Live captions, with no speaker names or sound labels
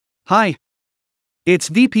Hi, it's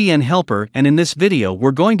VPN Helper, and in this video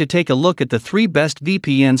we're going to take a look at the 3 best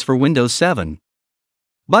VPNs for Windows 7.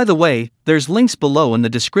 By the way, there's links below in the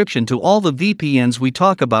description to all the VPNs we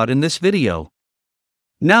talk about in this video.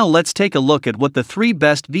 Now let's take a look at what the 3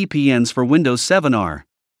 best VPNs for Windows 7 are.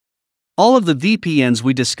 All of the VPNs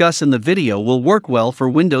we discuss in the video will work well for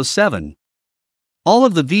Windows 7. All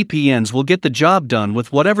of the VPNs will get the job done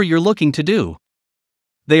with whatever you're looking to do.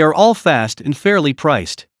 They are all fast and fairly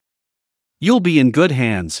priced. You'll be in good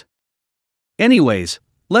hands. Anyways,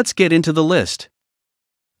 let's get into the list.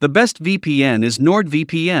 The best VPN is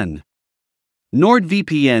NordVPN.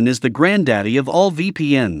 NordVPN is the granddaddy of all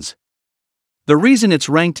VPNs. The reason it's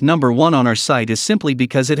ranked number 1 on our site is simply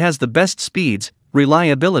because it has the best speeds,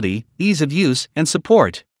 reliability, ease of use, and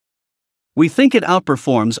support. We think it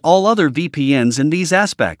outperforms all other VPNs in these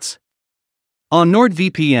aspects. On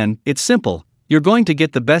NordVPN, it's simple: you're going to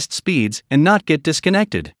get the best speeds and not get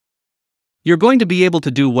disconnected. You're going to be able to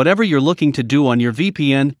do whatever you're looking to do on your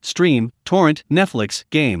VPN, stream, torrent, Netflix,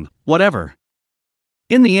 game, whatever.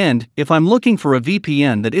 In the end, if I'm looking for a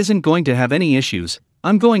VPN that isn't going to have any issues,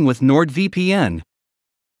 I'm going with NordVPN.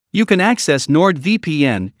 You can access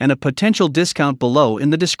NordVPN and a potential discount below in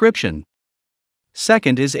the description.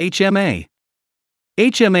 Second is HMA.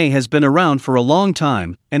 HMA has been around for a long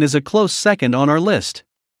time and is a close second on our list.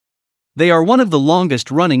 They are one of the longest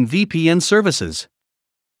running VPN services.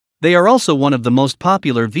 They are also one of the most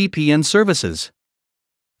popular VPN services.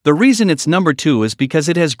 The reason it's number 2 is because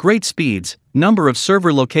it has great speeds, number of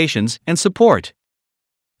server locations, and support.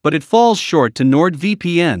 But it falls short to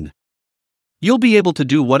NordVPN. You'll be able to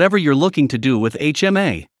do whatever you're looking to do with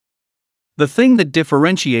HMA. The thing that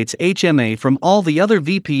differentiates HMA from all the other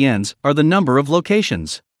VPNs are the number of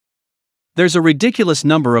locations. There's a ridiculous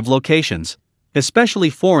number of locations,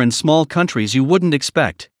 especially in small countries you wouldn't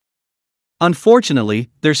expect. Unfortunately,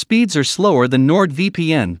 their speeds are slower than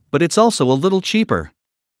NordVPN, but it's also a little cheaper.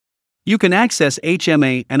 You can access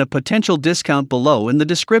HMA and a potential discount below in the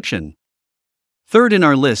description. Third in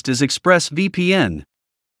our list is ExpressVPN.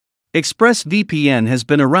 ExpressVPN has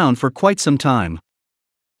been around for quite some time.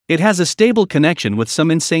 It has a stable connection with some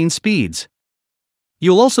insane speeds.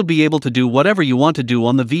 You'll also be able to do whatever you want to do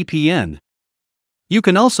on the VPN. You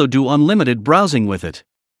can also do unlimited browsing with it.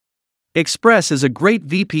 Express is a great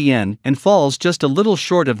VPN and falls just a little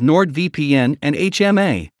short of NordVPN and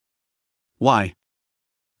HMA. Why?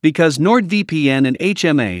 Because NordVPN and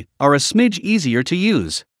HMA are a smidge easier to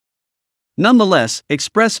use. Nonetheless,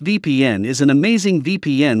 ExpressVPN is an amazing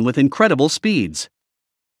VPN with incredible speeds.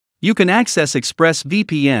 You can access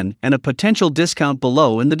ExpressVPN and a potential discount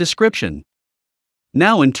below in the description.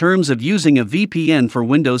 Now, in terms of using a VPN for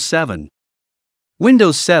Windows 7.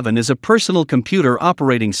 Windows 7 is a personal computer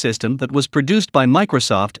operating system that was produced by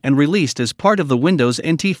Microsoft and released as part of the Windows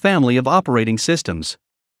NT family of operating systems.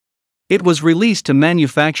 It was released to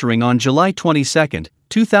manufacturing on July 22,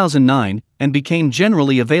 2009, and became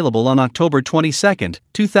generally available on October 22,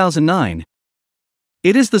 2009.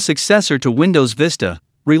 It is the successor to Windows Vista,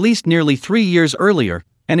 released nearly 3 years earlier,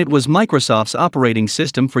 and it was Microsoft's operating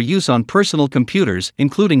system for use on personal computers,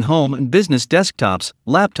 including home and business desktops,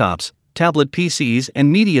 laptops, tablet PCs,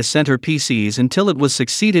 and media center PCs until it was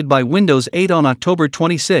succeeded by Windows 8 on October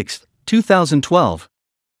 26, 2012.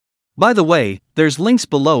 By the way, there's links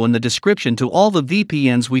below in the description to all the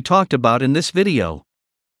VPNs we talked about in this video.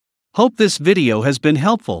 Hope this video has been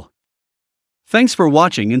helpful. Thanks for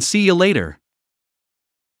watching and see you later.